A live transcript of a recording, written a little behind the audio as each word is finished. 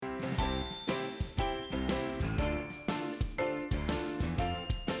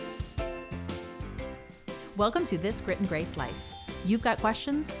Welcome to This Grit and Grace Life. You've got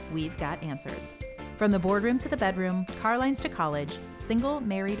questions, we've got answers. From the boardroom to the bedroom, car lines to college, single,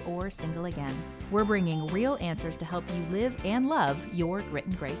 married, or single again, we're bringing real answers to help you live and love your grit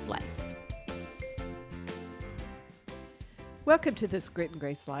and grace life. Welcome to This Grit and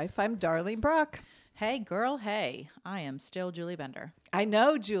Grace Life. I'm Darlene Brock. Hey, girl, hey. I am still Julie Bender. I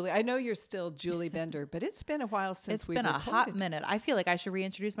know, Julie. I know you're still Julie Bender, but it's been a while since we've recorded. It's been a hot minute. I feel like I should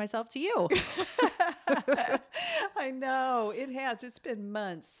reintroduce myself to you. I know. It has. It's been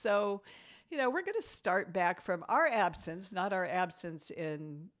months. So, we're going to start back from our absence, not our absence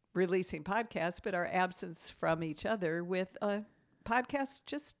in releasing podcasts, but our absence from each other with a podcast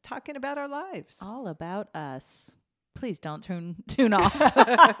just talking about our lives. All about us. Please don't tune off.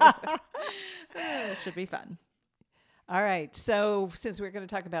 It should be fun. All right. So since we're going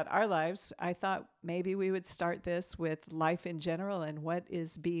to talk about our lives, I thought maybe we would start this with life in general and what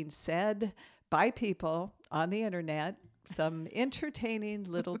is being said by people on the internet. Some entertaining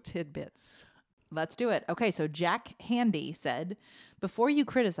little tidbits. Let's do it. Okay, so Jack Handy said, before you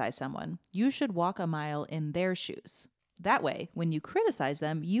criticize someone, you should walk a mile in their shoes. That way, when you criticize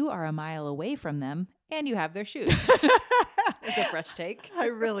them, you are a mile away from them and you have their shoes. It's a fresh take. I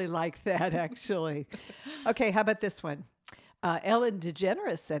really like that, actually. Okay, how about this one? Ellen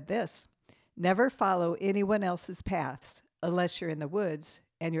DeGeneres said this: never follow anyone else's paths unless you're in the woods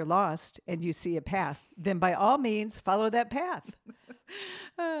and you're lost and you see a path. Then by all means, follow that path.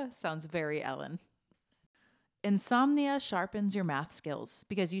 Sounds very Ellen. Insomnia sharpens your math skills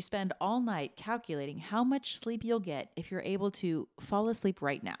because you spend all night calculating how much sleep you'll get if you're able to fall asleep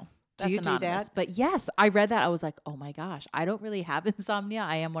right now. That's do you anonymous. do that? But yes, I read that. I was like, oh my gosh, I don't really have insomnia.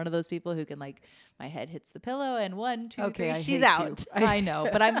 I am one of those people who can my head hits the pillow and 1, 2, okay, 3, she's out. I know,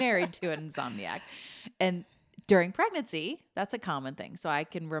 but I'm married to an insomniac. And during pregnancy, that's a common thing. So I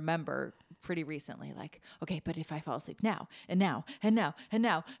can remember pretty recently, okay, but if I fall asleep now, and oh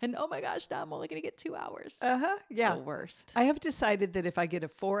my gosh, now I'm only going to get 2 hours. Yeah. It's the worst. I have decided that if I get a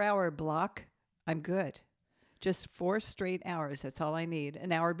 4-hour block, I'm good. Just 4 straight hours. That's all I need.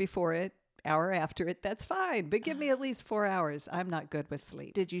 An hour before it, hour after it, that's fine. But give me at least 4 hours. I'm not good with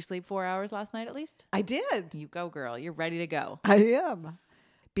sleep. Did you sleep 4 hours last night at least? I did. You go, girl. You're ready to go. I am.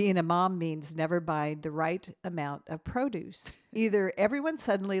 Being a mom means never buying the right amount of produce. Either everyone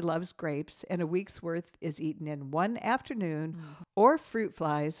suddenly loves grapes and a week's worth is eaten in one afternoon, or fruit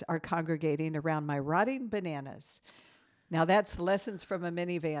flies are congregating around my rotting bananas. Now that's lessons from a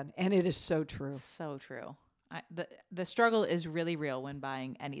minivan, and it is so true. So true. The struggle is really real when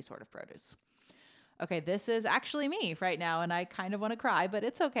buying any sort of produce. Okay, this is actually me right now, and I kind of want to cry, but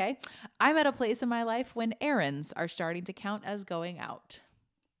it's okay. I'm at a place in my life when errands are starting to count as going out.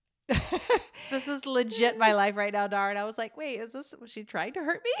 This is legit my life right now, Dar. And I was like, wait, was she trying to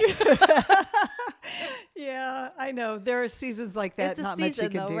hurt me? Yeah, I know. There are seasons like that. It's a not season,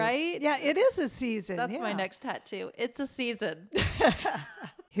 much you can though, do. right? Yeah, it is a season. That's my next tattoo. It's a season.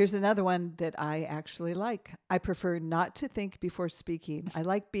 Here's another one that I actually like. I prefer not to think before speaking. I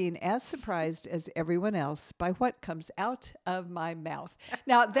like being as surprised as everyone else by what comes out of my mouth.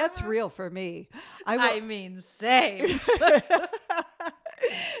 Now, that's real for me. Same.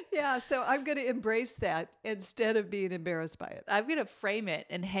 Yeah, so I'm going to embrace that instead of being embarrassed by it. I'm going to frame it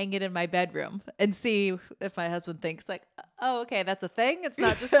and hang it in my bedroom and see if my husband thinks oh, okay, that's a thing. It's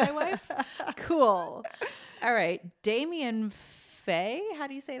not just my wife. Cool. All right. Damien Faye. How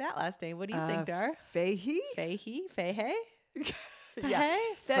do you say that last name? What do you think, Dar? Fahey? Faye? Yeah,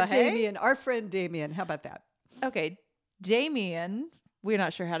 that Damien, our friend Damien. How about that? Okay. Damien, we're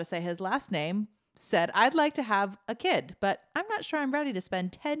not sure how to say his last name, said, I'd like to have a kid, but I'm not sure I'm ready to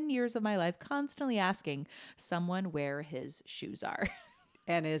spend 10 years of my life constantly asking someone where his shoes are.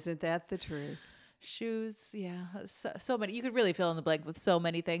 And isn't that the truth? Shoes, yeah. So many. You could really fill in the blank with so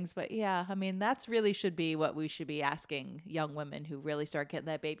many things, but yeah, I mean, that's really should be what we should be asking young women who really start getting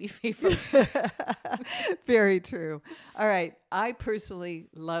that baby fever. Very true. All right. I personally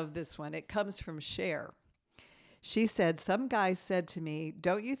love this one. It comes from Cher. She said, some guy said to me,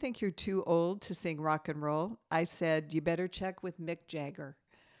 don't you think you're too old to sing rock and roll? I said, you better check with Mick Jagger.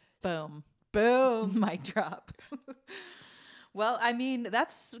 Boom. Boom. Mic drop. Well, I mean,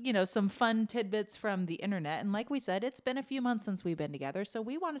 that's, some fun tidbits from the internet. And like we said, it's been a few months since we've been together. So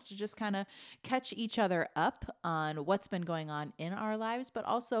we wanted to just kind of catch each other up on what's been going on in our lives, but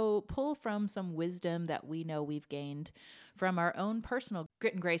also pull from some wisdom that we know we've gained from our own personal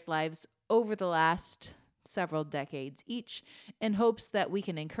grit and grace lives over the last several decades each, in hopes that we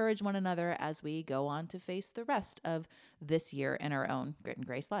can encourage one another as we go on to face the rest of this year in our own Grit and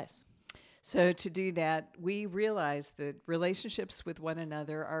Grace lives. So to do that, we realize that relationships with one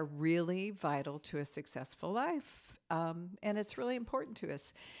another are really vital to a successful life. And it's really important to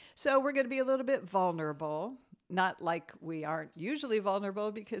us. So we're going to be a little bit vulnerable, not like we aren't usually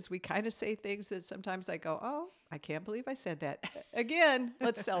vulnerable, because we kind of say things that sometimes I go, oh, I can't believe I said that. Again,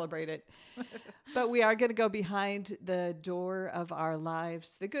 let's celebrate it. But we are going to go behind the door of our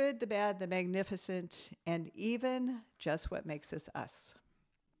lives, the good, the bad, the magnificent, and even just what makes us us.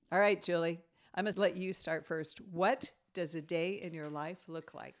 All right, Julie, I'm going to let you start first. What does a day in your life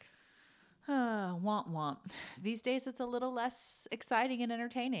look like? Womp. These days it's a little less exciting and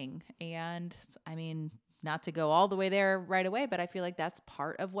entertaining. And I mean, not to go all the way there right away, but I feel like that's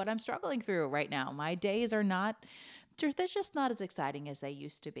part of what I'm struggling through right now. My days are not, they're just not as exciting as they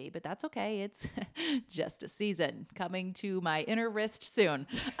used to be, but that's okay. It's just a season coming to my inner wrist soon.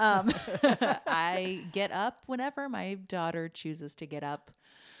 I get up whenever my daughter chooses to get up.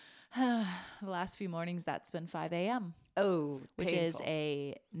 The last few mornings, that's been 5 a.m. Oh, which painful. is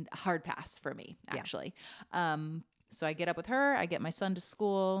a hard pass for me, actually. So I get up with her, I get my son to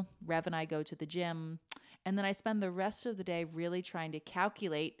school, Rev and I go to the gym, and then I spend the rest of the day really trying to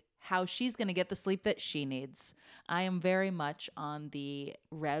calculate how she's going to get the sleep that she needs. I am very much on the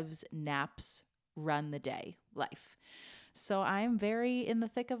Rev's naps run the day life. So I'm very in the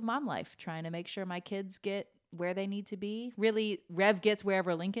thick of mom life, trying to make sure my kids get where they need to be. Really, Rev gets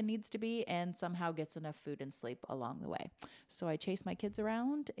wherever Lincoln needs to be and somehow gets enough food and sleep along the way. So I chase my kids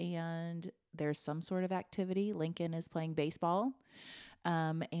around and there's some sort of activity. Lincoln is playing baseball.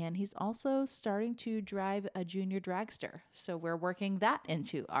 And he's also starting to drive a junior dragster. So we're working that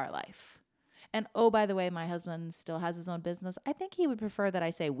into our life. And oh, by the way, my husband still has his own business. I think he would prefer that I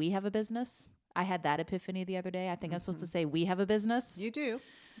say we have a business. I had that epiphany the other day. I think I'm supposed to say we have a business. You do.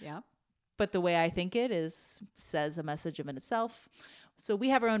 Yeah. But the way I think it says a message of in itself. So we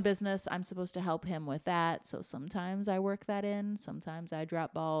have our own business. I'm supposed to help him with that. So sometimes I work that in. Sometimes I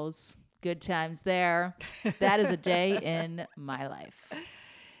drop balls. Good times there. That is a day in my life.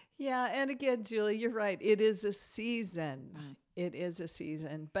 Yeah. And again, Julie, you're right. It is a season. It is a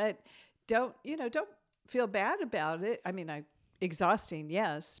season. But don't feel bad about it. I mean, exhausting,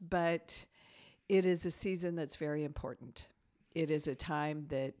 yes, but it is a season that's very important. It is a time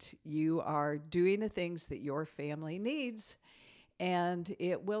that you are doing the things that your family needs, and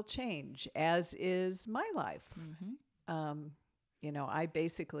it will change, as is my life. I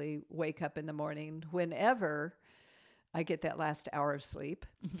basically wake up in the morning whenever I get that last hour of sleep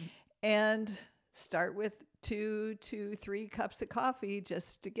and start with 2 to 3 cups of coffee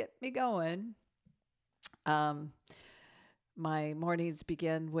just to get me going. My mornings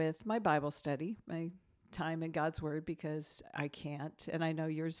begin with my Bible study, my time in God's Word, because I can't, and I know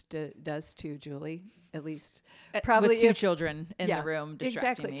yours does too, Julie. At least probably with 2 children in the room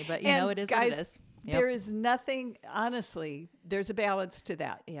distracting me, but it is guys, what it is. Yep. There is nothing, honestly, there's a balance to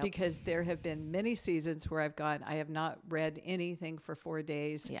that, because there have been many seasons where I've gone, I have not read anything for 4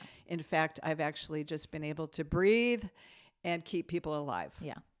 days. Yeah. In fact, I've actually just been able to breathe and keep people alive.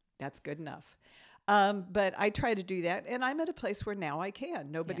 Yeah. That's good enough. But I try to do that, and I'm at a place where now I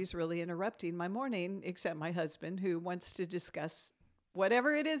can. Nobody's really interrupting my morning except my husband, who wants to discuss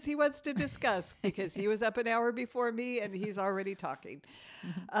whatever it is he wants to discuss, because he was up an hour before me and he's already talking.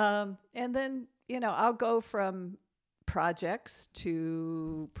 And then, I'll go from projects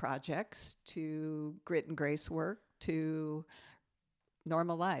to grit and grace work to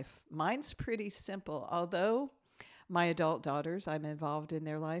normal life. Mine's pretty simple, although my adult daughters, I'm involved in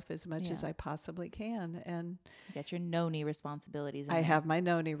their life as much as I possibly can. And you got your noni responsibilities. I have my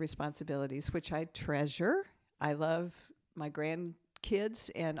noni responsibilities, which I treasure. I love my grandkids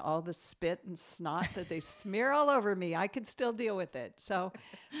and all the spit and snot that they smear all over me. I can still deal with it. So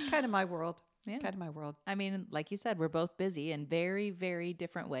it's kind of my world. Yeah. Kind of my world. I mean, like you said, we're both busy in very, very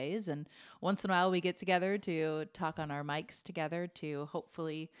different ways. And once in a while we get together to talk on our mics together to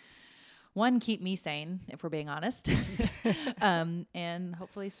hopefully, one, keep me sane, if we're being honest, and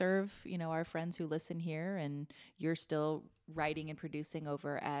hopefully serve, our friends who listen here. And you're still writing and producing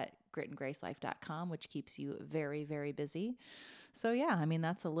over at gritandgracelife.com, which keeps you very, very busy. So yeah, I mean,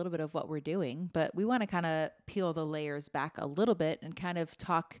 that's a little bit of what we're doing, but we want to kind of peel the layers back a little bit and kind of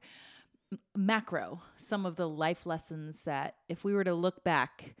talk macro, some of the life lessons that if we were to look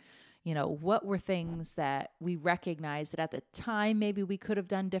back, what were things that we recognized that at the time maybe we could have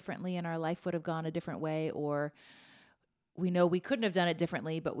done differently and our life would have gone a different way, or we know we couldn't have done it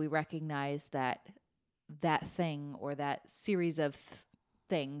differently, but we recognize that thing or that series of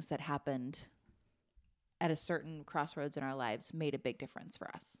things that happened at a certain crossroads in our lives made a big difference for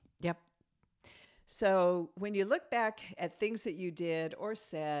us. Yep. So when you look back at things that you did or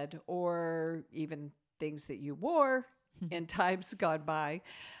said, or even things that you wore in times gone by,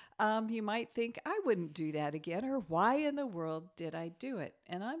 you might think, I wouldn't do that again, or why in the world did I do it?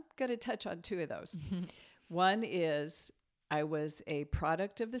 And I'm going to touch on two of those. One is I was a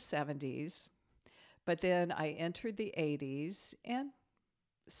product of the 70s, but then I entered the 80s and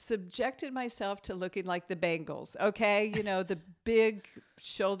subjected myself to looking like the Bangles. Okay. You know, the big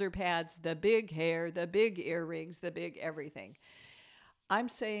shoulder pads, the big hair, the big earrings, the big everything. I'm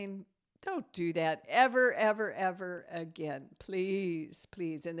saying, don't do that ever, ever, ever again. Please,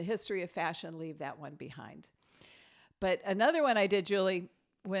 please. In the history of fashion, leave that one behind. But another one I did, Julie,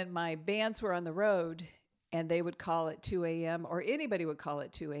 when my bands were on the road and they would call at 2 a.m. or anybody would call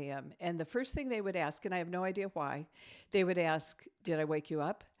at 2 a.m. And the first thing they would ask, and I have no idea why, they would ask, did I wake you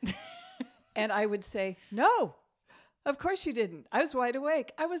up? And I would say, no, of course you didn't. I was wide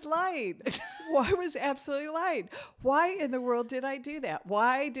awake. I was lying. I was absolutely lying. Why in the world did I do that?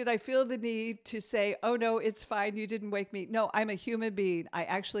 Why did I feel the need to say, oh no, it's fine. You didn't wake me. No, I'm a human being. I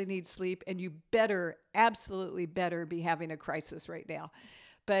actually need sleep. And you better, absolutely better be having a crisis right now.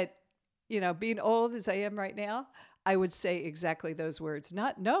 But you know, being old as I am right now, I would say exactly those words.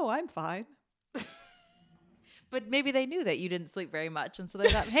 Not, no, I'm fine. But maybe they knew that you didn't sleep very much. And so they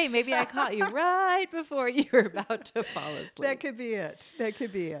thought, hey, maybe I caught you right before you were about to fall asleep. That could be it. That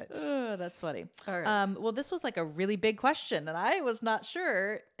could be it. Oh, that's funny. All right. Well, this was like a really big question. And I was not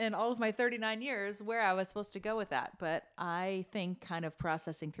sure in all of my 39 years where I was supposed to go with that. But I think kind of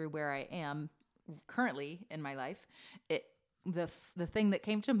processing through where I am currently in my life, the thing that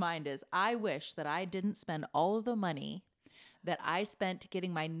came to mind is I wish that I didn't spend all of the money that I spent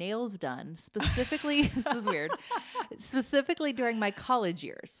getting my nails done, specifically, this is weird, specifically during my college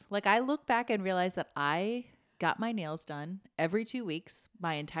years. Like I look back and realize that I got my nails done every 2 weeks,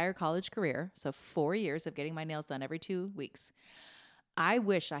 my entire college career. So 4 years of getting my nails done every 2 weeks. I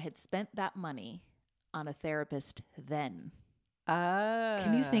wish I had spent that money on a therapist then.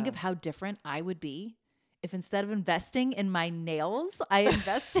 Can you think of how different I would be if instead of investing in my nails, I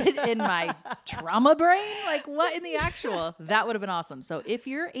invested in my trauma brain? Like what in the actual? That would have been awesome. So if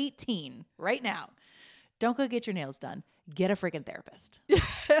you're 18 right now, don't go get your nails done. Get a freaking therapist.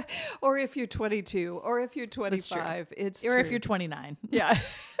 Or if you're 22 or if you're 25, it's or true. if you're 29. Yeah.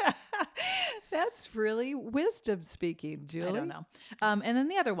 That's really wisdom speaking, Julie. I don't know. And then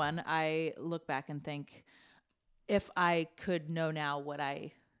the other one, I look back and think if I could know now what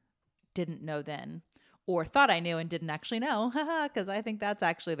I didn't know then, or thought I knew and didn't actually know, because I think that's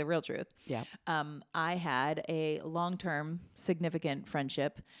actually the real truth. Yeah. I had a long-term significant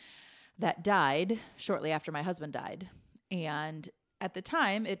friendship that died shortly after my husband died. And at the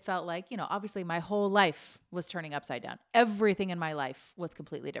time, it felt like, you know, obviously my whole life was turning upside down. Everything in my life was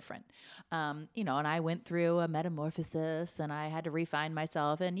completely different. You know, and I went through a metamorphosis and I had to refine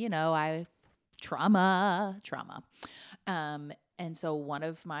myself and, you know, trauma. And so one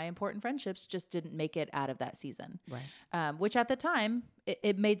of my important friendships just didn't make it out of that season, Right. Which at the time,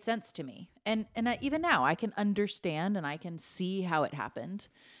 it made sense to me. And even now, I can understand and I can see how it happened.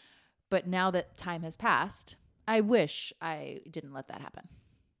 But now that time has passed, I wish I didn't let that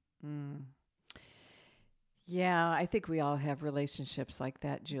happen. Yeah, I think we all have relationships like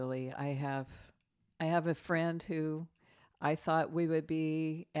that, Julie. I have a friend who I thought we would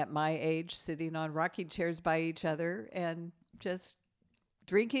be at my age sitting on rocking chairs by each other and just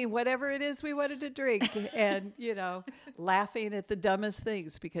drinking whatever it is we wanted to drink and, you know, laughing at the dumbest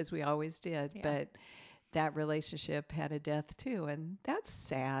things because we always did. Yeah. But that relationship had a death too. And that's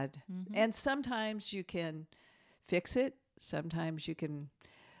sad. Mm-hmm. And sometimes you can fix it. Sometimes you can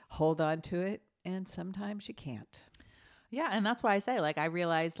hold on to it. And sometimes you can't. Yeah. And that's why I say, like, I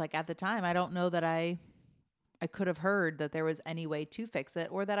realized, like, at the time, I don't know that I could have heard that there was any way to fix it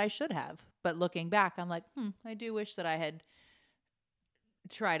or that I should have. But looking back, I'm like, I do wish that I had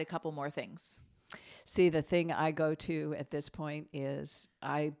tried a couple more things. See, the thing I go to at this point is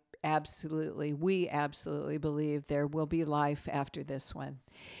we absolutely believe there will be life after this one.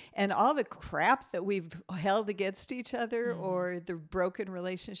 And all the crap that we've held against each other or the broken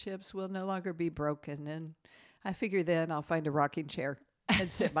relationships will no longer be broken. And I figure then I'll find a rocking chair and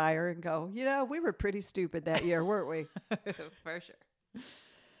sit by her and go, you know, we were pretty stupid that year, weren't we? For sure.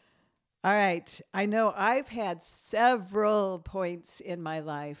 All right. I know I've had several points in my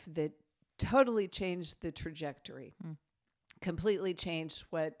life that totally changed the trajectory, completely changed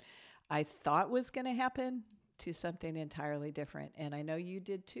what I thought was going to happen to something entirely different. And I know you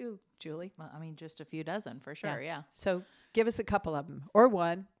did too, Julie. Well, I mean, just a few dozen for sure. Yeah. So give us a couple of them or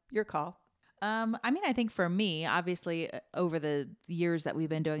one, your call. I mean, I think for me, obviously, over the years that we've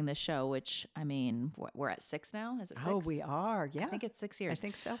been doing this show, which I mean, we're at 6 now. Is it 6? Oh, we are. Yeah. I think it's 6 I years.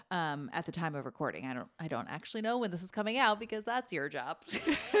 think so. At the time of recording, I don't actually know when this is coming out because that's your job.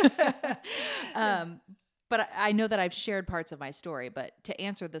 But I know that I've shared parts of my story. But to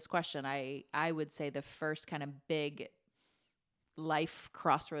answer this question, I would say the first kind of big life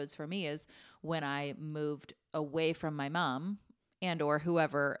crossroads for me is when I moved away from my mom and or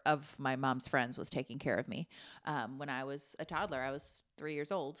whoever of my mom's friends was taking care of me. When I was a toddler, I was 3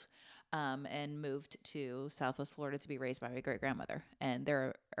 years old, and moved to Southwest Florida to be raised by my great-grandmother. And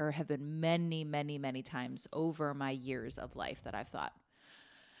there have been many, many, many times over my years of life that I've thought,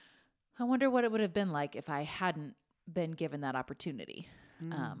 I wonder what it would have been like if I hadn't been given that opportunity.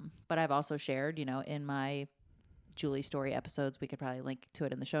 But I've also shared, in my Julie story episodes, we could probably link to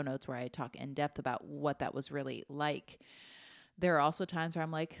it in the show notes, where I talk in depth about what that was really like. There are also times where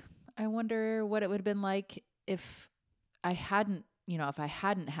I'm like, I wonder what it would have been like if I hadn't,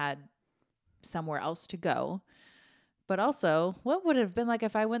 had somewhere else to go. But also, what would it have been like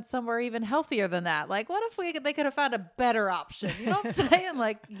if I went somewhere even healthier than that? Like, what if they could have found a better option? You know what I'm saying?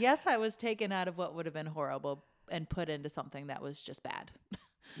 Like, yes, I was taken out of what would have been horrible and put into something that was just bad.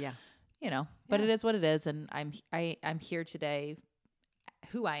 Yeah. But it is what it is. And I'm here today,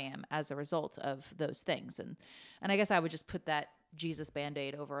 who I am as a result of those things. And I guess I would just put that Jesus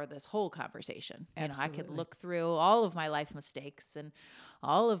Band-Aid over this whole conversation. I could look through all of my life mistakes and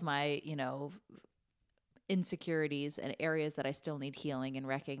all of my, insecurities and areas that I still need healing, and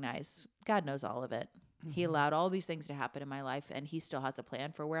recognize God knows all of it. Mm-hmm. He allowed all these things to happen in my life, and he still has a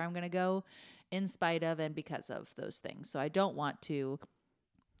plan for where I'm going to go in spite of and because of those things. So I don't want to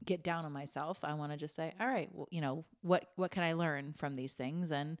get down on myself. I want to just say, all right, well, what can I learn from these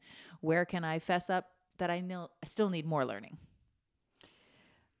things, and where can I fess up that I know I still need more learning?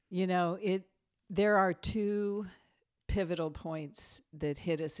 There are two pivotal points that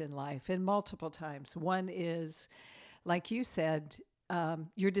hit us in life, and multiple times. One is, like you said,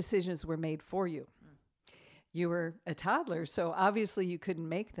 your decisions were made for you. You were a toddler, so obviously you couldn't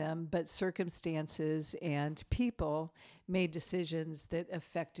make them, but circumstances and people made decisions that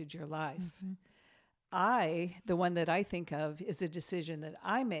affected your life. Mm-hmm. The one that I think of is a decision that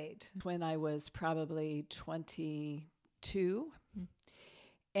I made when I was probably 22.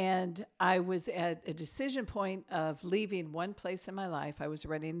 And I was at a decision point of leaving one place in my life. I was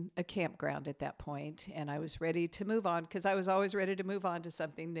running a campground at that point, and I was ready to move on because I was always ready to move on to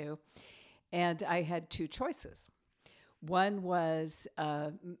something new. And I had two choices. One was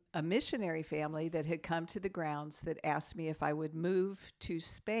a missionary family that had come to the grounds that asked me if I would move to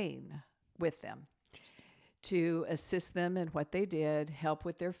Spain with them to assist them in what they did, help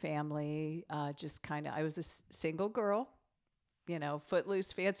with their family, I was a single girl,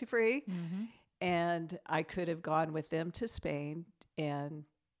 footloose, fancy free. Mm-hmm. And I could have gone with them to Spain and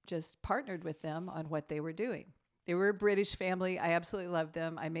just partnered with them on what they were doing. They were a British family. I absolutely loved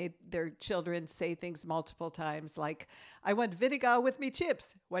them. I made their children say things multiple times like, I want vinegar with me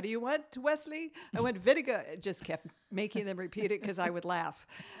chips. What do you want, Wesley? I want vinegar. Just kept making them repeat it because I would laugh.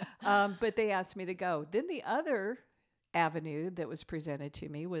 But they asked me to go. Then the other avenue that was presented to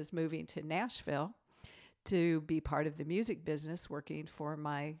me was moving to Nashville to be part of the music business, working for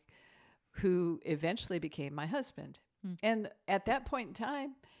who eventually became my husband. And at that point in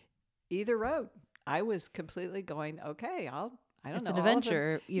time, either road, I was completely going, okay, I don't know. It's an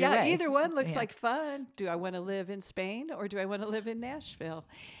adventure. Either one looks like fun. Do I want to live in Spain or do I want to live in Nashville?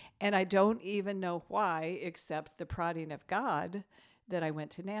 And I don't even know why, except the prodding of God, that I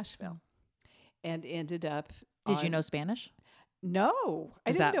went to Nashville and ended up. Did you know Spanish? No,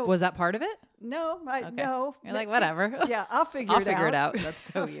 I didn't know. Was that part of it? No, no. You're like, whatever. Yeah, I'll figure it out.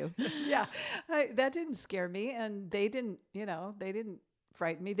 That's so you. Yeah, that didn't scare me, and they didn't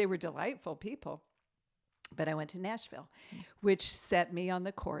frighten me. They were delightful people. But I went to Nashville, which set me on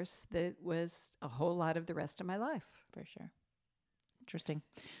the course that was a whole lot of the rest of my life. For sure. Interesting.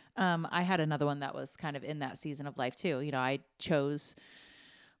 I had another one that was kind of in that season of life too. I chose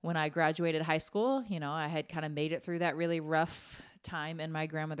when I graduated high school, I had kind of made it through that really rough time in my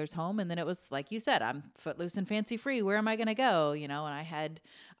grandmother's home. And then it was, like you said, I'm footloose and fancy free. Where am I going to go? And I had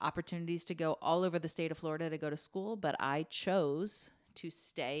opportunities to go all over the state of Florida to go to school, but I chose to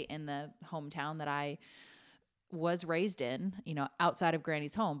stay in the hometown that I was raised in, outside of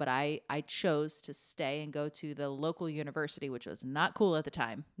Granny's home, but I chose to stay and go to the local university, which was not cool at the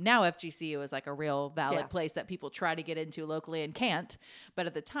time. Now FGCU is like a real valid place that people try to get into locally and can't. But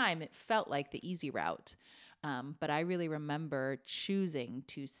at the time, it felt like the easy route. But I really remember choosing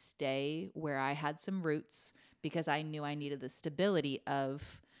to stay where I had some roots because I knew I needed the stability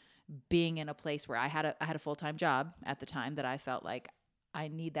of being in a place where I had a full-time job at the time that I felt like I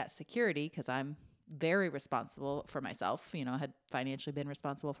need that security because I'm very responsible for myself, I had financially been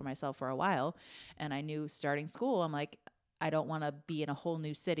responsible for myself for a while. And I knew starting school, I'm like, I don't want to be in a whole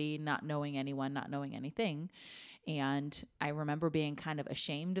new city, not knowing anyone, not knowing anything. And I remember being kind of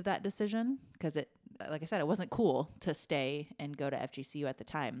ashamed of that decision because like I said, it wasn't cool to stay and go to FGCU at the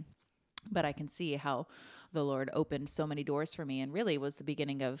time. But I can see how the Lord opened so many doors for me and really was the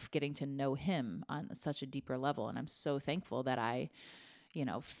beginning of getting to know him on such a deeper level. And I'm so thankful that I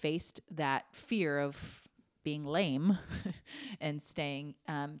faced that fear of being lame and staying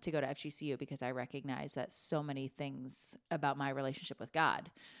to go to FGCU because I recognize that so many things about my relationship with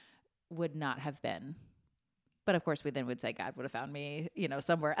God would not have been. But of course, we then would say God would have found me,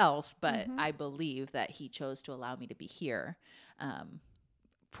 somewhere else. But I believe that he chose to allow me to be here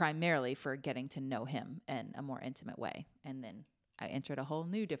primarily for getting to know him in a more intimate way. And then I entered a whole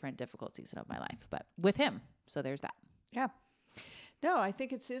new different difficult season of my life, but with him. So there's that. Yeah. No, I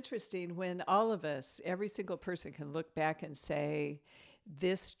think it's interesting when all of us, every single person can look back and say,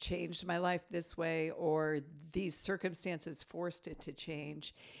 this changed my life this way, or these circumstances forced it to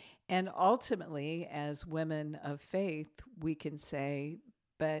change. And ultimately, as women of faith, we can say,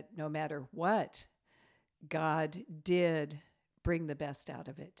 but no matter what, God did bring the best out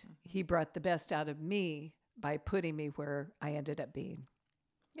of it. He brought the best out of me by putting me where I ended up being.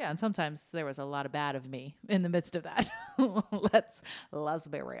 Yeah, and sometimes there was a lot of bad of me in the midst of that. Let's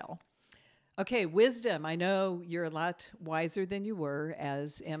be real. Okay, wisdom. I know you're a lot wiser than you were,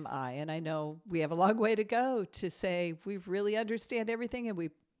 as am I. And I know we have a long way to go to say we really understand everything, and we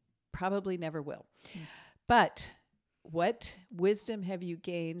probably never will. But what wisdom have you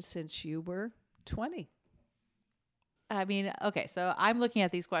gained since you were 20? I mean, okay, so I'm looking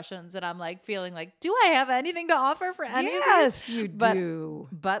at these questions and I'm like feeling like, do I have anything to offer for any of these? Yes, you do.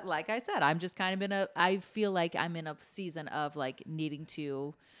 But like I said, I'm just kind of I feel like I'm in a season of like needing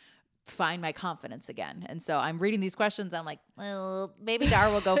to find my confidence again. And so I'm reading these questions. I'm like, well, maybe Dar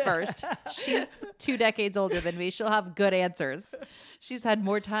will go first. She's 2 decades older than me. She'll have good answers. She's had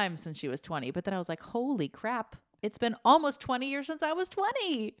more time since she was 20. But then I was like, holy crap. It's been almost 20 years since I was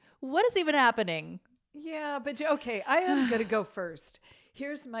 20. What is even happening? Yeah, but okay, I am going to go first.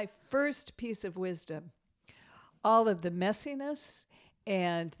 Here's my first piece of wisdom. All of the messiness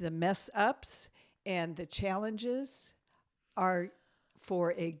and the mess ups and the challenges are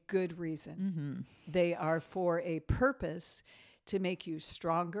for a good reason. They are for a purpose to make you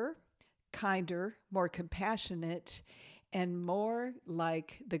stronger, kinder, more compassionate, and more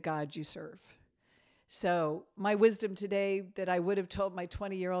like the God you serve. So my wisdom today that I would have told my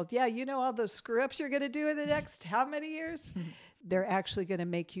 20-year-old, yeah, all those screw ups you're going to do in the next how many years? They're actually going to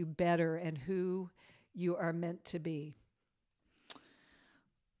make you better and who you are meant to be.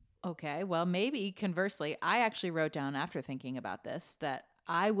 Okay, well, maybe conversely, I actually wrote down after thinking about this that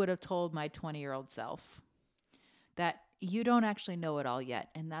I would have told my 20-year-old self that you don't actually know it all yet,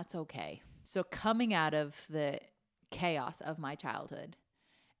 and that's okay. So coming out of the chaos of my childhood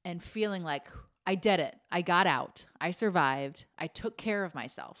and feeling like I did it, I got out, I survived, I took care of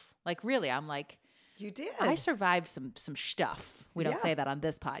myself. Like really, I'm like, you did. I survived some stuff. We don't say that on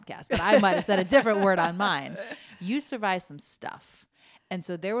this podcast, but I might have said a different word on mine. You survived some stuff. And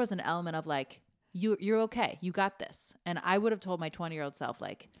so there was an element of like, you're okay. You got this. And I would have told my 20-year-old self,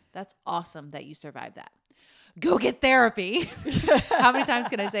 like, that's awesome that you survived that. Go get therapy. How many times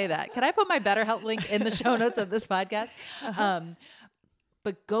can I say that? Can I put my BetterHelp link in the show notes of this podcast?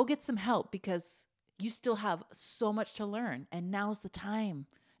 But go get some help because you still have so much to learn. And now's the time.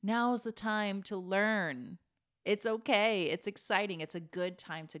 Now's the time to learn. It's okay. It's exciting. It's a good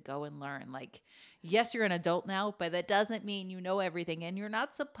time to go and learn. Like, yes, you're an adult now, but that doesn't mean you know everything and you're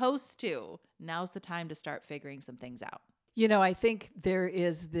not supposed to. Now's the time to start figuring some things out. I think there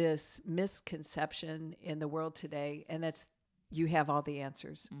is this misconception in the world today, and that's you have all the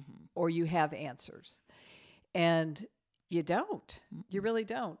answers or you have answers. And you don't. You really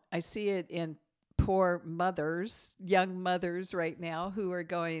don't. I see it in poor mothers, young mothers right now who are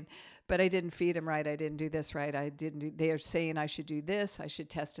going, but I didn't feed him right. I didn't do this right. They are saying I should do this. I should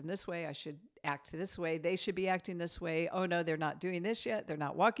test him this way. I should act this way. They should be acting this way. Oh no, they're not doing this yet. They're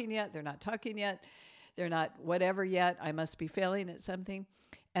not walking yet. They're not talking yet. They're not whatever yet. I must be failing at something.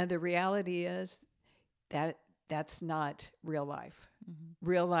 And the reality is that that's not real life.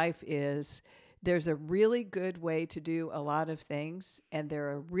 Real life is there's a really good way to do a lot of things, and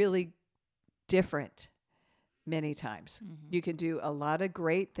they're really different many times. You can do a lot of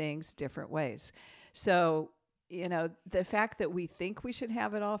great things different ways. So, the fact that we think we should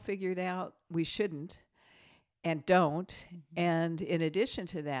have it all figured out, we shouldn't. and don't. And in addition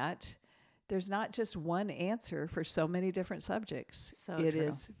to that, there's not just one answer for so many different subjects. So it true.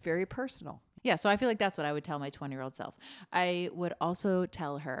 is very personal. Yeah, so I feel like that's what I would tell my 20-year-old self. I would also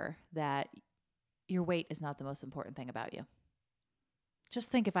tell her that your weight is not the most important thing about you.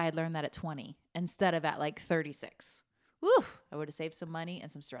 Just think if I had learned that at 20 instead of at like 36. Woo, I would have saved some money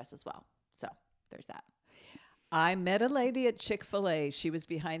and some stress as well. So there's that. I met a lady at Chick-fil-A. She was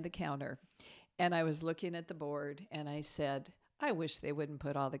behind the counter, and I was looking at the board, and I said, I wish they wouldn't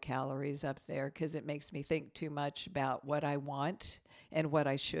put all the calories up there because it makes me think too much about what I want and what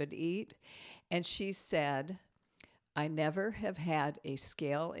I should eat. And she said, I never have had a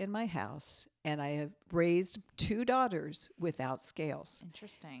scale in my house, and I have raised 2 daughters without scales.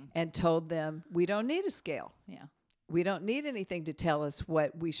 Interesting. And told them, we don't need a scale. Yeah. We don't need anything to tell us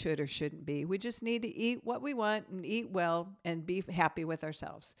what we should or shouldn't be. We just need to eat what we want and eat well and be happy with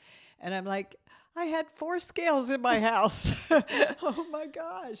ourselves. And I'm like, I had 4 scales in my house. Oh my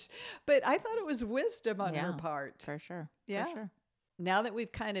gosh. But I thought it was wisdom on her part. For sure. Yeah. For sure. Now that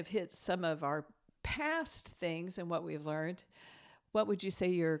we've kind of hit some of our past things and what we've learned, what would you say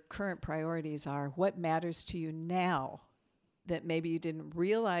your current priorities are? What matters to you now that maybe you didn't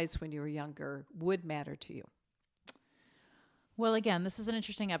realize when you were younger would matter to you? Well, again, this is an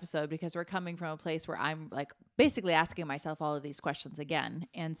interesting episode because we're coming from a place where I'm like basically asking myself all of these questions again.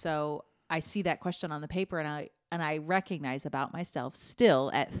 And so I see that question on the paper and I recognize about myself still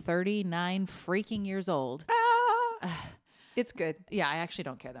at 39 freaking years old. It's good. Yeah, I actually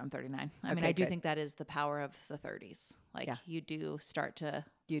don't care that I'm 39. I mean, I do think that is the power of the 30s. Like you do start to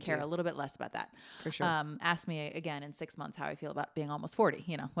care a little bit less about that. For sure. Ask me again in 6 months how I feel about being almost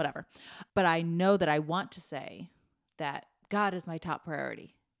 40, whatever. But I know that I want to say that God is my top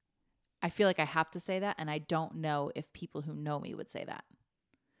priority. I feel like I have to say that, and I don't know if people who know me would say that.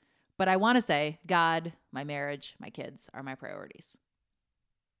 But I want to say God, my marriage, my kids are my priorities.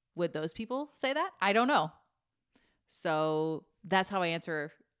 Would those people say that? I don't know. So that's how I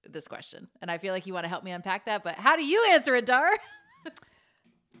answer this question. And I feel like you want to help me unpack that, but how do you answer it, Dar?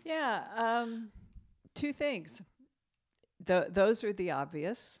 Yeah. 2 things. Those are the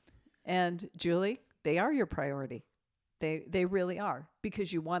obvious. And Julie, they are your priority. They really are,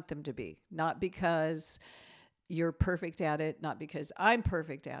 because you want them to be, not because you're perfect at it, not because I'm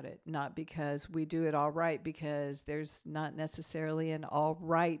perfect at it, not because we do it all right, because there's not necessarily an all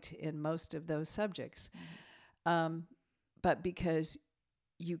right in most of those subjects, but because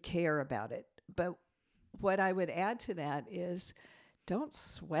you care about it. But what I would add to that is don't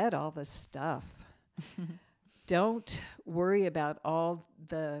sweat all the stuff. Don't worry about all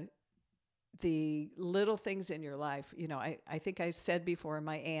the little things in your life. I think I said before,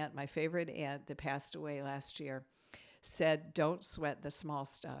 my favorite aunt that passed away last year said, don't sweat the small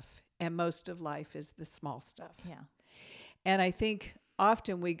stuff. And most of life is the small stuff. Yeah. And I think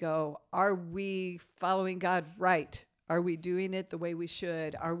often we go, are we following God right? Are we doing it the way we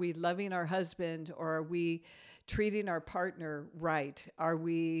should? Are we loving our husband, or are we treating our partner right? Are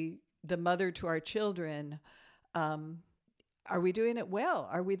we the mother to our children? Are we doing it well?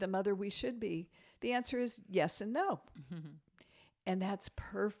 Are we the mother we should be? The answer is yes and no. And that's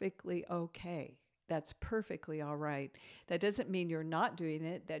perfectly okay. That's perfectly all right. That doesn't mean you're not doing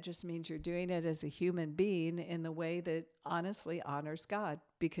it. That just means you're doing it as a human being in the way that honestly honors God,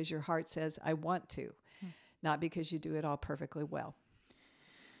 because your heart says, I want to, not because you do it all perfectly well.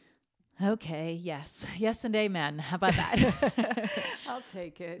 Okay. Yes. Yes and amen. How about that? I'll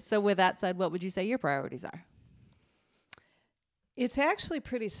take it. So with that said, what would you say your priorities are? It's actually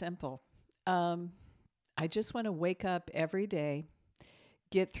pretty simple. I just want to wake up every day,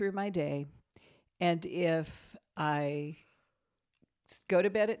 get through my day, and if I go to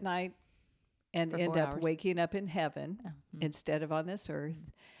bed at night and end up waking up in heaven instead of on this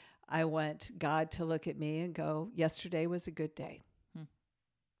earth, I want God to look at me and go, yesterday was a good day.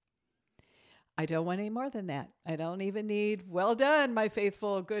 I don't want any more than that. I don't even need, well done, my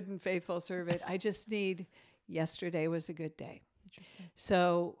faithful, good and faithful servant. I just need, yesterday was a good day.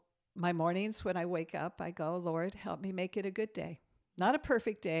 So my mornings when I wake up, I go, Lord, help me make it a good day. Not a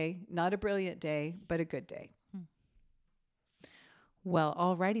perfect day, not a brilliant day, but a good day. Well,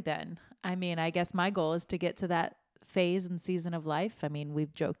 alrighty then. I mean, I guess my goal is to get to that phase and season of life. I mean,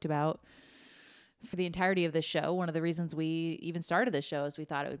 we've joked about for the entirety of this show. One of the reasons we even started this show is we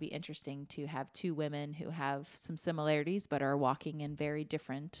thought it would be interesting to have 2 women who have some similarities, but are walking in very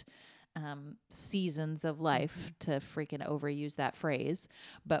different seasons of life, to freaking overuse that phrase,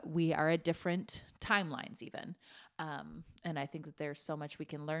 but we are at different timelines even. And I think that there's so much we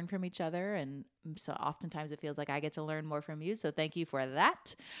can learn from each other. And so oftentimes it feels like I get to learn more from you. So thank you for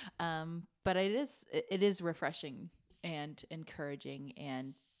that. But it is refreshing and encouraging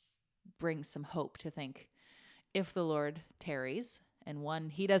and brings some hope to think, if the Lord tarries, and one,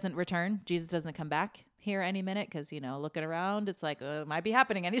 he doesn't return, Jesus doesn't come back here any minute, because, looking around, it's like, it might be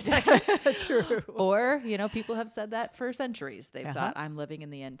happening any second. True. Or, people have said that for centuries. They've thought, I'm living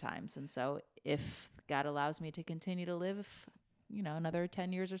in the end times. And so if God allows me to continue to live, another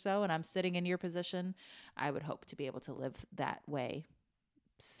 10 years or so, and I'm sitting in your position, I would hope to be able to live that way,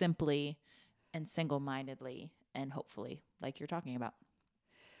 simply and single-mindedly, and hopefully, like you're talking about.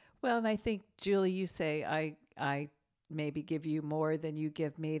 Well, and I think, Julie, you say, I maybe give you more than you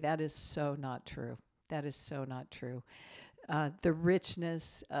give me. That is so not true. That is so not true. The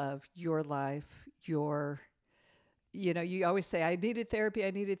richness of your life, you always say, I needed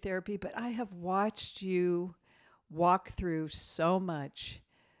therapy, but I have watched you walk through so much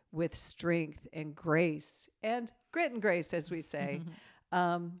with strength and grace, and grit and grace, as we say,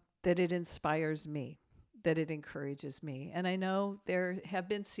 that it inspires me, that it encourages me. And I know there have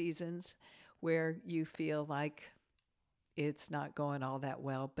been seasons where you feel like it's not going all that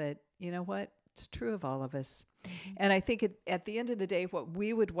well, but you know what? It's true of all of us. And I think at the end of the day, what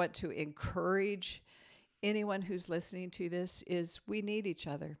we would want to encourage anyone who's listening to this is, we need each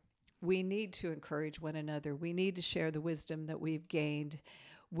other. We need to encourage one another. We need to share the wisdom that we've gained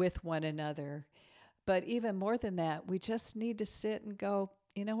with one another. But even more than that, we just need to sit and go,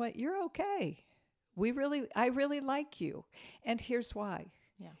 you know what? You're okay. I really like you. And here's why.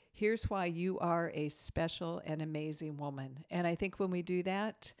 Yeah. Here's why you are a special and amazing woman. And I think when we do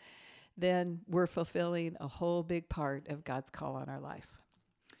that, then we're fulfilling a whole big part of God's call on our life.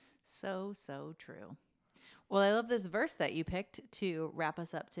 So, so true. Well, I love this verse that you picked to wrap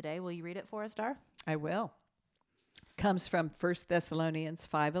us up today. Will you read it for us, Dar? I will. Comes from 1 Thessalonians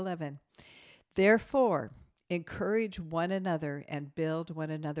 5:11. Therefore, encourage one another and build one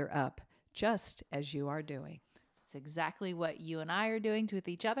another up, just as you are doing. It's exactly what you and I are doing with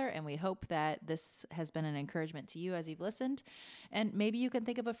each other, and we hope that this has been an encouragement to you as you've listened. And maybe you can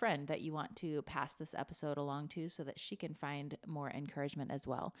think of a friend that you want to pass this episode along to, so that she can find more encouragement as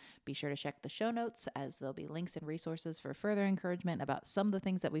well. Be sure to check the show notes, as there'll be links and resources for further encouragement about some of the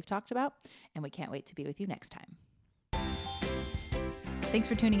things that we've talked about, and we can't wait to be with you next time. Thanks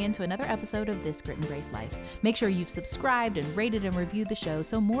for tuning in to another episode of This Grit and Grace Life. Make sure you've subscribed and rated and reviewed the show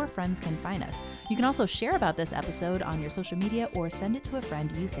so more friends can find us. You can also share about this episode on your social media, or send it to a friend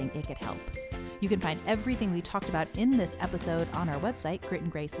you think it could help. You can find everything we talked about in this episode on our website,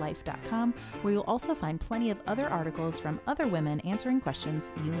 gritandgracelife.com, where you'll also find plenty of other articles from other women answering questions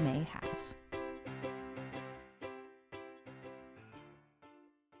you may have.